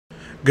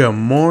Good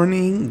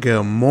morning,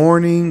 good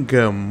morning,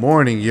 good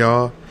morning,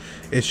 y'all.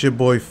 It's your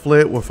boy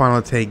Flip with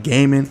Final Take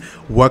Gaming.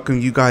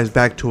 Welcome you guys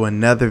back to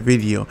another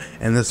video.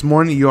 And this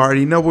morning, you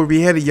already know where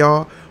we headed,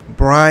 y'all.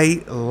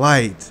 Bright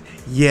Lights.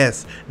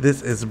 Yes,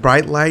 this is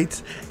Bright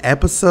Lights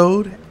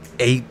episode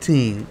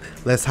 18.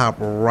 Let's hop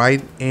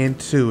right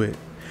into it.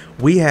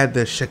 We had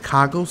the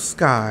Chicago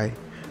Sky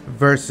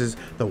versus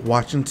the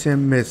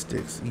Washington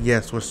Mystics.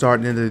 Yes, we're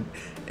starting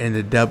in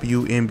the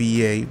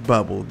WNBA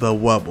bubble, the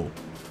Wubble.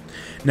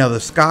 Now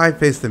the Sky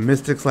faced the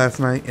Mystics last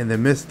night, and the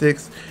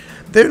Mystics,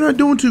 they're not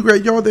doing too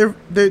great, y'all. They were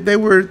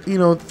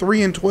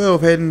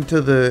 3-12 heading to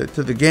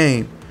the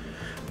game,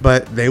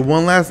 but they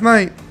won last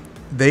night.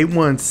 They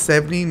won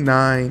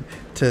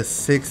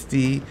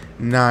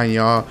 79-69,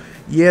 y'all.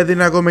 Yeah, they're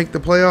not gonna make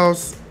the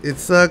playoffs. It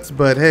sucks,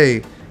 but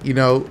hey,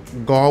 go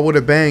out with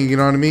a bang. You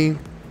know what I mean?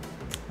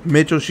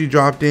 Mitchell, she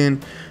dropped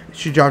in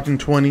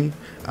 20.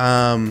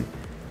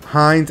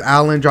 Hines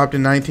Allen dropped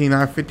in 19,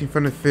 9-50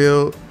 from the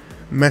field.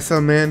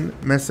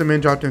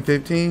 Messaman dropped in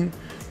 15.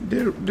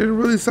 Did a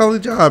really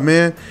solid job,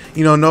 man.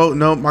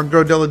 No, my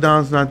girl Della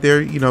Don's not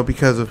there,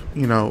 because of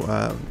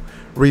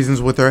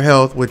reasons with her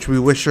health, which we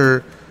wish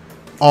her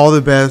all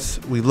the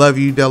best. We love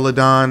you, Della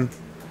Don,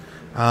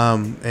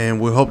 and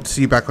we hope to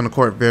see you back on the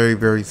court very,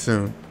 very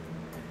soon.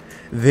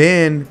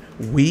 Then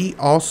we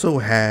also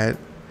had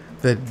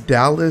the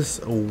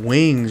Dallas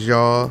Wings,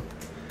 y'all.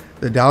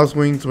 The Dallas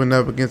Wings went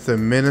up against the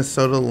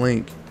Minnesota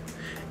Lynx,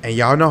 and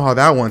y'all know how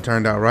that one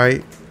turned out,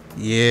 right?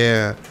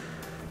 Yeah,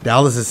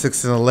 Dallas is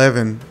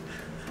 6-11.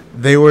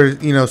 They were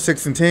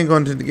 6-10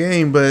 going to the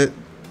game, but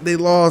they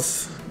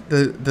lost.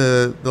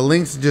 The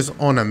Lynx just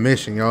on a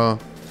mission, y'all.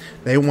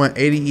 They won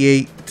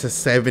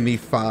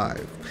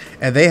 88-75,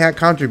 and they had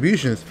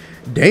contributions.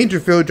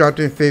 Dangerfield dropped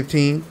in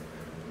 15.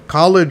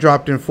 Collar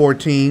dropped in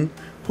 14.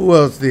 Who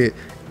else did?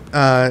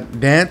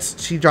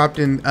 Dance, she dropped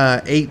in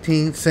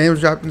 18. Sam's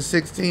dropped in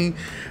 16.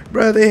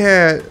 Bro, they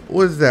had,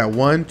 what is that?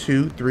 1,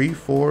 2, 3,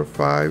 4,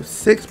 5,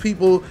 6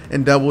 people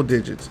in double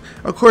digits.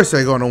 Of course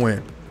they're going to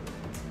win.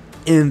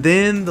 And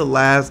then the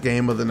last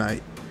game of the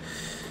night.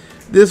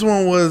 This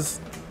one was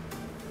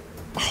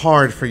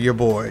hard for your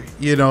boy.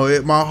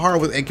 My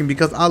heart was aching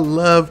because I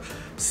love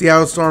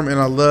Seattle Storm and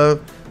I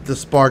love the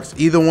Sparks.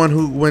 Either one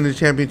who win the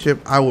championship,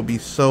 I would be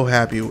so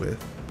happy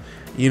with.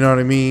 You know what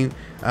I mean?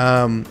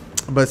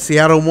 But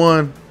Seattle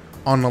won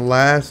on the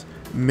last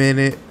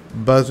minute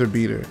buzzer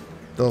beater.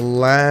 The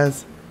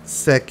last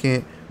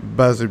second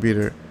buzzer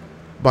beater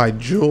by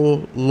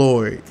JEWELL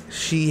LOYD.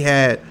 She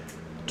had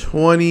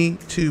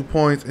 22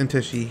 points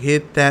until she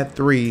hit that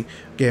three.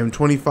 Gave him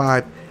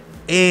 25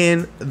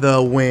 and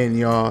the win,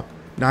 y'all.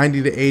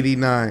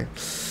 90-89.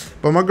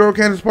 But my girl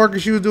Candace Parker,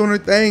 she was doing her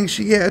thing.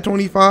 She had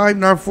 25,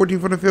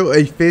 9-14 from the field.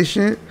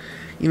 Efficient.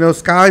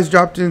 Skies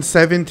dropped in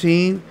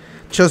 17.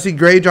 Chelsea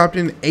Gray dropped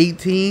in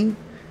 18.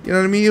 You know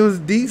what I mean? It was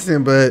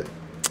decent, but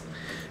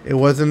it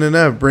wasn't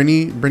enough.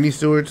 Brittany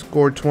Stewart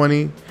scored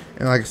 20.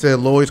 And like I said,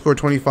 Lloyd scored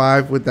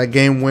 25 with that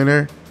game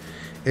winner.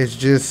 It's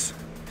just,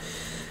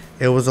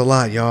 it was a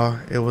lot, y'all.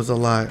 It was a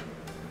lot.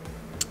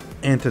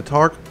 And to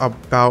talk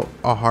about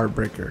a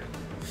heartbreaker,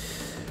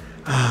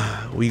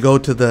 we go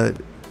to the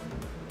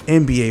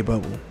NBA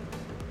bubble,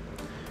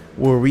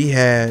 where we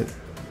had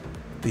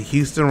the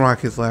Houston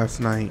Rockets last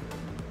night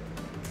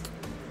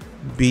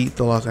beat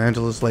the Los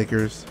Angeles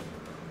Lakers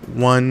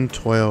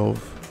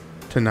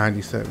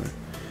 112-97.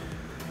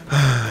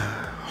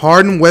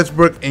 Harden,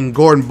 Westbrook, and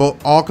Gordon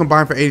all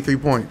combined for 83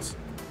 points.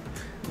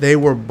 They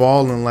were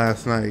balling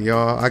last night,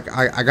 y'all. I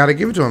gotta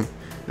give it to them.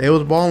 They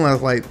was balling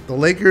last night. The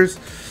Lakers,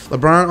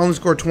 LeBron only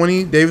scored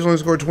 20. Davis only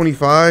scored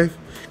 25.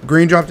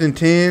 Green dropped in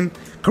 10.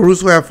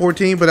 Caruso had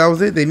 14, but that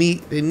was it. They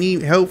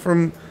need help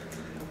from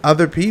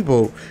other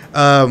people.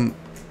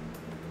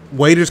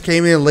 Waiters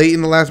came in late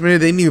in the last minute.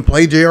 They didn't even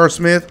play J.R.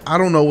 Smith. I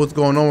don't know what's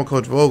going on with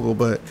Coach Vogel,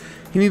 but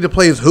he need to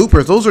play his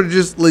hoopers. Those are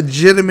just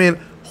legitimate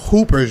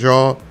hoopers,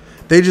 y'all.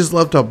 They just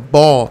love to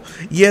ball.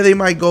 Yeah, they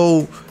might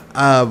go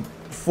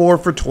 4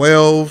 for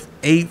 12,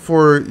 8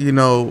 for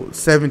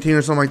 17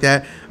 or something like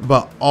that.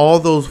 But all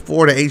those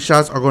 4 to 8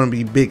 shots are going to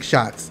be big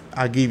shots.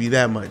 I'll give you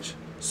that much.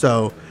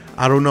 So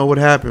I don't know what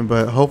happened,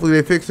 but hopefully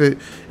they fix it.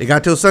 It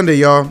got till Sunday,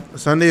 y'all.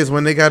 Sunday is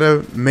when they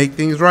gotta make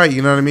things right.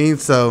 You know what I mean?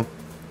 So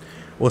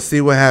we'll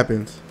see what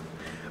happens.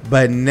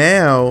 But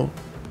now,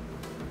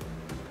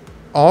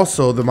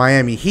 also the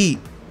Miami Heat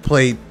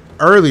played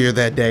earlier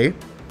that day,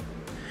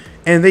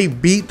 and they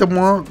beat the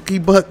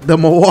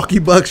Milwaukee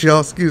Bucks,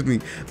 y'all. Excuse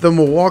me, the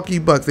Milwaukee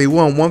Bucks. They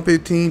won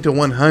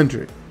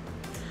 115-100.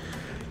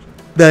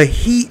 The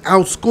Heat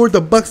outscored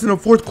the Bucks in the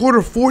fourth quarter,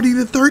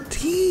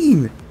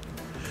 40-13.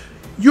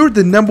 You're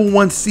the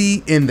 #1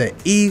 seed in the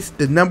East,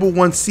 the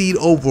 #1 seed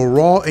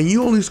overall, and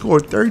you only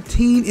scored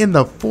 13 in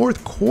the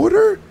fourth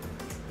quarter?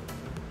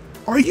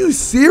 Are you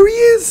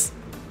serious?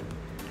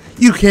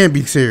 You can't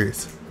be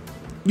serious.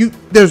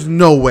 There's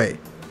no way.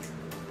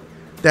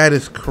 That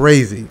is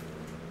crazy.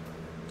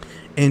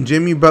 And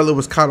Jimmy Butler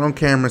was caught on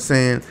camera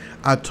saying,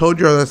 "I told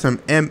you there's some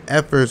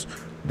MFers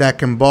that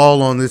can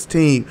ball on this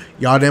team.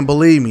 Y'all didn't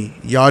believe me.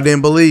 Y'all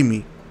didn't believe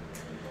me."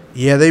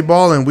 Yeah, they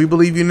balling. We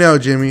believe you now,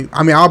 Jimmy.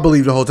 I mean, I'll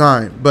believe the whole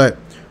time, but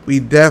we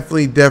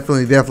definitely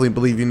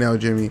believe you now,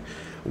 Jimmy.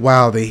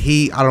 Wow, the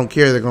Heat, I don't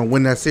care. They're going to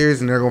win that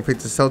series, and they're going to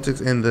face the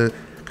Celtics in the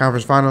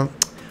conference final.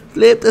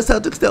 Flip, the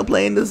Celtics still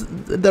playing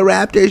the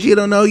Raptors. You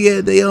don't know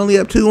yet. They only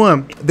up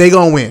 2-1. They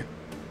going to win.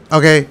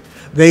 Okay?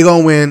 They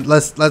going to win.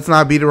 Let's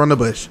not beat around the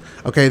bush.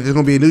 Okay? There's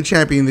going to be a new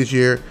champion this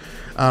year.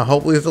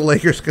 Hopefully it's the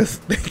Lakers because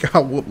they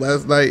got whooped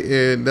last night,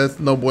 and that's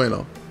no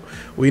bueno.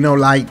 We know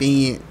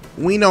lightning.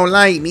 We know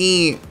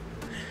lightning.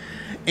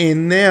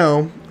 And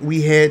now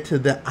we head to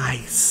the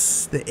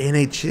ice, the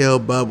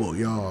NHL bubble,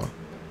 y'all,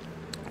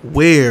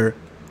 where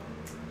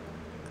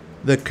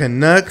the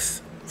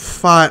Canucks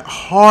fought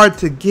hard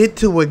to get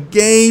to a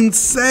Game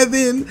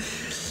 7,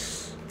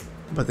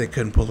 but they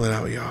couldn't pull it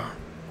out, y'all.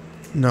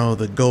 No,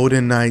 the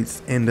Golden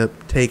Knights end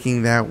up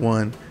taking that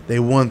one. They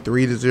won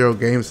 3-0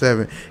 Game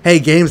 7. Hey,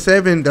 Game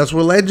 7, that's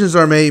where legends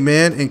are made,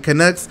 man. And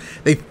Canucks,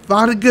 they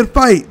fought a good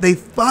fight. They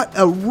fought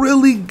a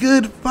really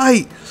good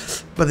fight,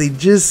 but they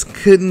just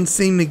couldn't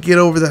seem to get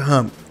over the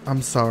hump.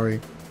 I'm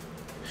sorry.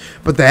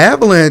 But the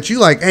Avalanche, you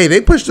like, hey,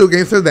 they pushed to a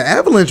Game 7. The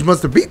Avalanche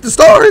must have beat the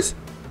Stars.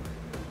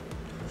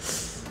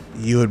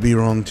 You would be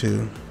wrong,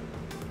 too.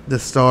 The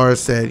Stars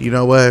said, you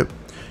know what?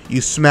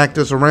 You smacked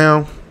us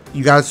around.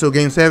 You got us to a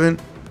Game 7.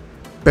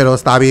 Pero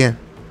está bien.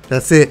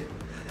 That's it.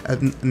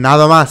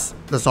 Nada más.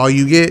 That's all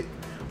you get.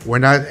 We're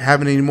not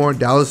having any more.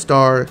 Dallas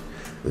Stars,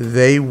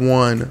 they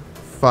won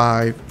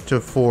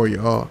 5-4,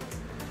 y'all.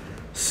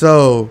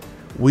 So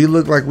we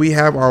look like we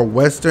have our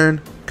Western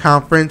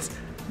Conference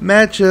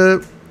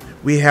matchup.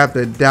 We have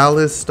the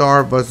Dallas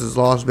Stars versus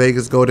Las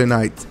Vegas Golden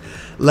Knights.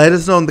 Let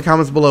us know in the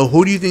comments below,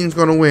 who do you think is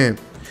going to win?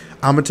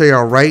 I'm going to tell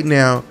y'all right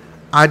now,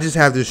 I just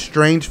have this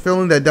strange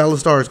feeling that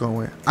Dallas Stars is going to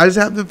win. I just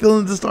have the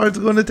feeling the Stars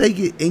are going to take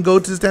it and go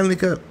to the Stanley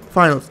Cup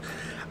Finals.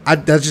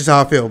 That's just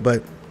how I feel.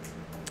 But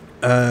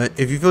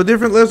if you feel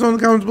different, let us know in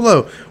the comments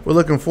below. We're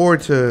looking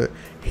forward to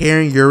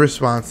hearing your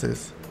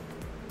responses.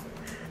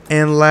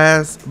 And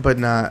last but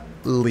not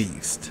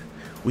least,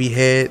 we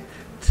head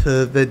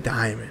to the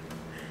Diamond.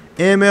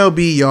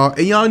 MLB, y'all.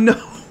 And y'all know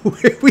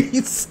where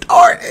we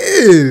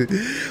started.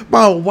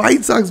 My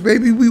White Sox,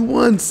 baby, we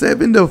won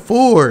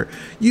 7-4.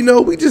 You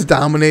know, we just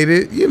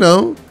dominated, you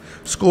know.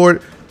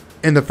 Scored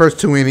in the first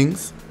 2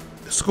 innings.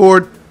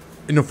 Scored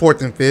in the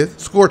 4th and 5th.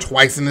 Scored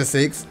twice in the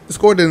 6th.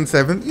 Scored in the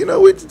 7th. You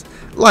know, it's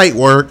light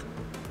work.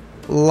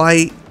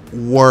 Light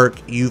work.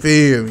 You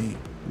feel me?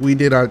 We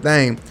did our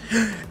thing.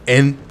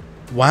 And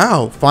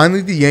wow,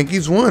 finally the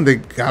Yankees won. They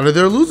got out of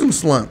their losing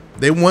slump.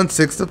 They won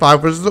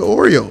 6-5 versus the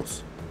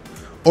Orioles.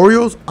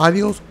 Orioles?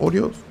 Adios?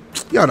 Orioles?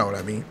 Y'all know what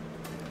I mean.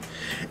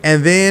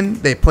 And then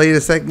they played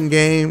a second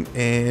game,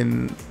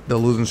 and the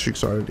losing streak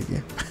started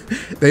again.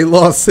 They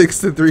lost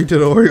 6-3 to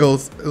the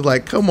Orioles. It's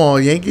like, come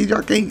on, Yankees,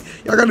 y'all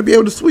got to be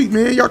able to sweep,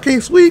 man. Y'all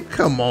can't sweep.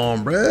 Come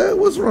on, bruh.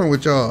 What's wrong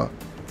with y'all?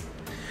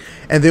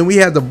 And then we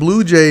had the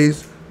Blue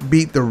Jays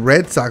beat the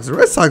Red Sox. The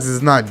Red Sox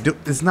is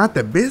it's not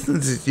the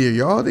business this year,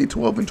 y'all. They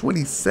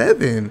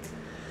 12-27.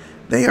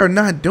 They are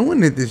not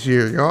doing it this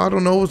year, y'all. I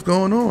don't know what's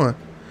going on.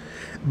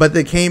 But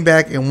they came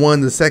back and won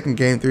the second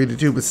game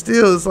 3-2. But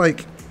still, it's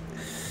like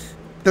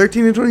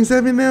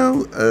 13-27 now.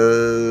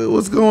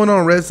 What's going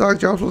on, Red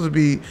Sox? Y'all supposed to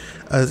be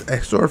a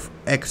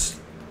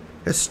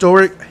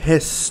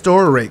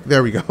historic.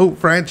 There we go,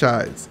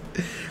 franchise.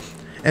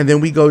 And then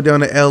we go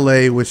down to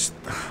LA, which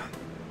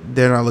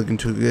they're not looking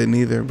too good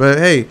neither. But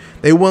hey,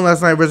 they won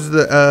last night versus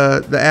the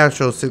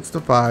Astros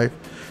 6-5.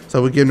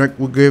 So we'll give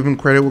them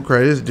credit where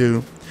credit is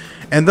due.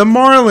 And the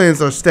Marlins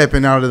are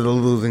stepping out of the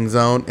losing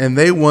zone, and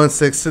they won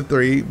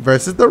 6-3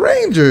 versus the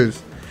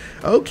Rangers.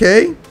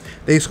 Okay,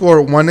 they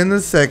scored 1 in the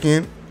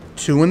 2nd,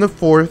 2 in the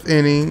 4th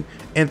inning,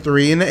 and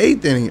 3 in the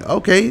 8th inning.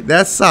 Okay,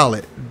 that's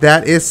solid.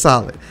 That is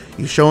solid.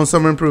 You're showing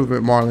some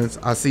improvement, Marlins.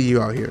 I see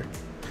you out here.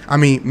 I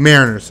mean,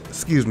 Mariners.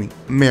 Excuse me,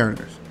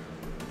 Mariners.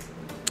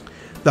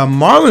 The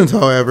Marlins,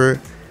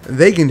 however,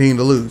 they continue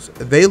to lose.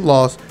 They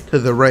lost to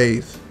the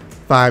Rays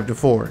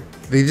 5-4.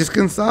 They just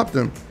couldn't stop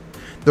them.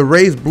 The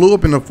Rays blew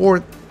up in the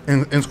 4th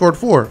and scored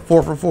 4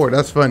 for 4.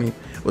 That's funny.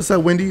 What's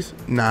up, Wendy's?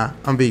 Nah,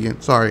 I'm vegan.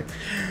 Sorry.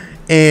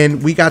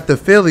 And we got the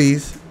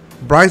Phillies.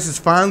 Bryce is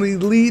finally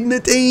leading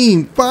the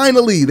team.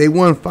 Finally. They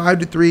won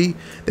 5-3.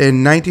 They're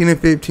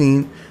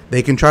 19-15.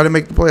 They can try to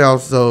make the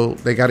playoffs, so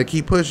they got to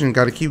keep pushing.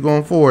 Got to keep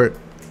going forward.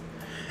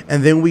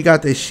 And then we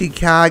got the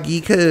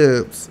Chicago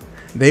Cubs.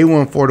 They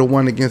won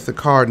 4-1 against the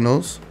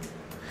Cardinals.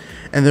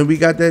 And then we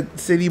got that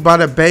city by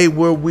the bay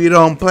where we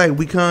don't play.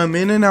 We come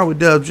in and out with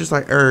dubs just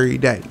like every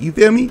day. You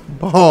feel me?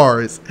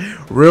 Bars.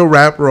 Real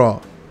rap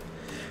raw.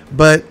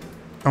 But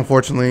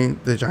unfortunately,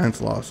 the Giants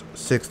lost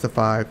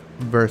 6-5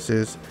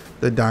 versus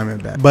the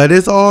Diamondbacks. But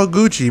it's all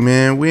Gucci,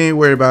 man. We ain't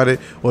worried about it.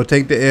 We'll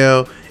take the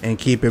L and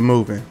keep it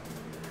moving.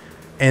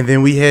 And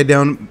then we head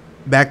down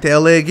back to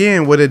LA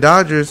again with the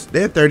Dodgers.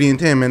 They're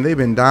 30-10, man. They've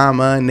been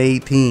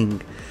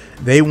dominating.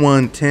 They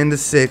won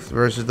 10-6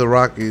 versus the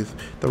Rockies.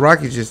 The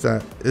Rockies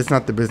it's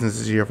not the business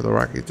this year for the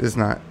Rockies. It's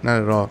not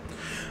at all.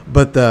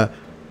 But the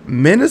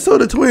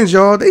Minnesota Twins,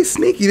 y'all, they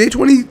sneaky. They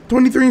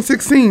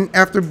 23-16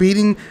 after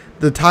beating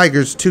the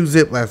Tigers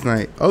 2-0 last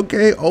night.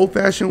 Okay,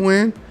 old-fashioned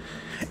win.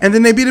 And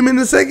then they beat them in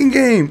the second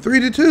game,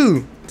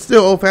 3-2.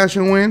 Still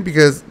old-fashioned win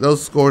because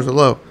those scores are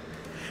low.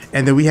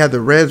 And then we had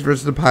the Reds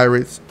versus the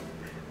Pirates.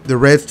 The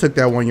Reds took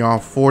that one, y'all,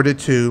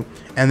 4-2.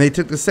 And they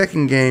took the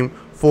second game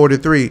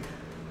 4-3.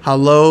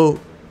 Hello,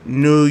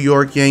 New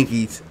York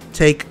Yankees.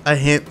 Take a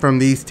hint from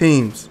these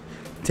teams.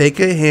 Take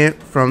a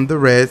hint from the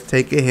Reds.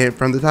 Take a hint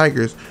from the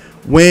Tigers.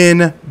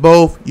 Win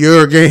both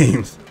your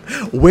games.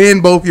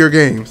 Win both your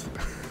games.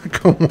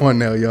 Come on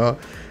now, y'all.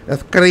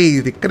 That's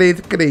crazy,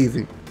 crazy,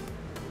 crazy.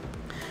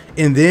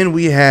 And then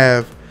we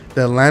have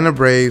the Atlanta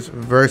Braves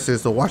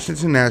versus the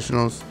Washington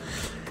Nationals.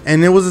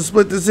 And it was a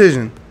split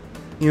decision.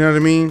 You know what I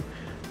mean?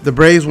 The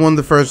Braves won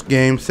the first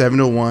game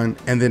 7-1.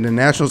 And then the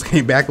Nationals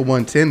came back and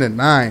won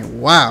 10-9.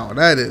 Wow,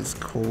 that is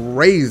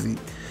crazy.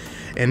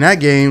 In that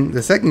game,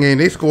 the second game,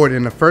 they scored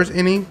in the first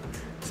inning.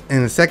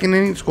 In the second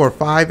inning, scored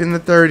 5 in the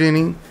third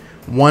inning,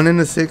 1 in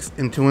the sixth,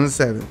 and 2 in the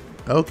seventh.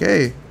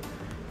 Okay.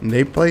 And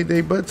they played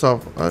their butts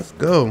off. Let's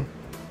go.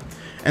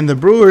 And the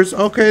Brewers,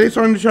 okay, they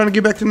started trying to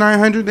get back to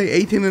 900.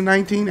 They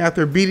 18-19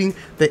 after beating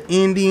the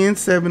Indians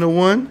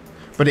 7-1.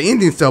 But the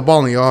Indians still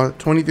balling, y'all.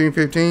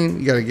 23-15.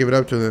 You got to give it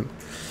up to them.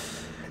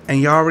 And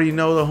you already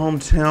know the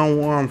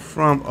hometown where I'm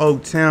from,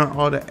 Oaktown,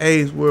 all the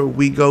A's where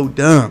we go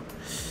dumb.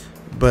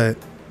 But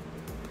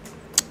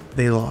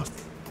they lost.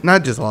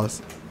 Not just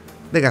lost.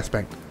 They got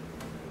spanked.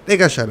 They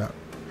got shut up.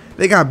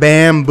 They got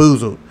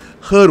bamboozled,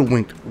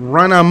 hoodwinked,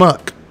 run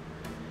amok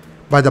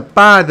by the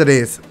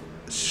Padres.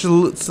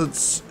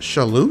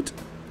 Salute?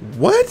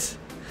 What?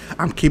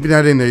 I'm keeping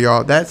that in there,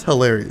 y'all. That's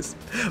hilarious.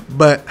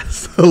 But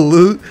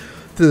salute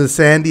to the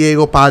San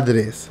Diego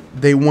Padres.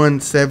 They won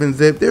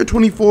 7-0. They're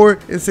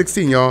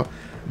 24-16, y'all.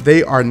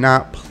 They are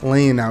not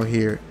playing out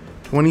here.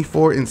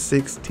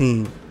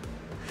 24-16.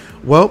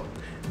 Well,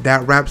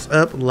 that wraps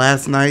up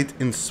last night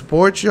in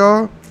sports,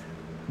 y'all.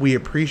 We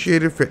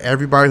appreciate it for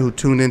everybody who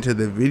tuned into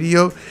the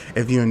video.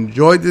 If you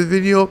enjoyed this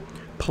video,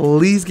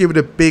 please give it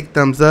a big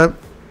thumbs up.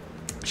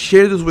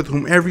 Share this with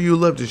whomever you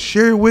love to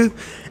share it with.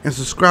 And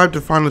subscribe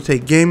to Final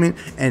Take Gaming.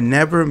 And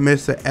never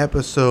miss an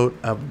episode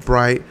of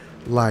Bright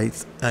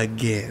Lights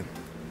again.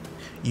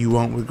 You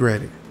won't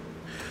regret it.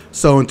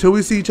 So until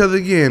we see each other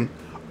again,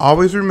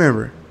 always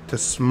remember to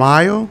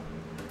smile,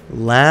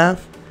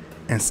 laugh,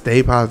 and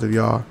stay positive,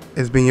 y'all.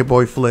 It's been your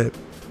boy Flip.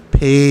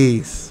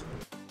 Peace.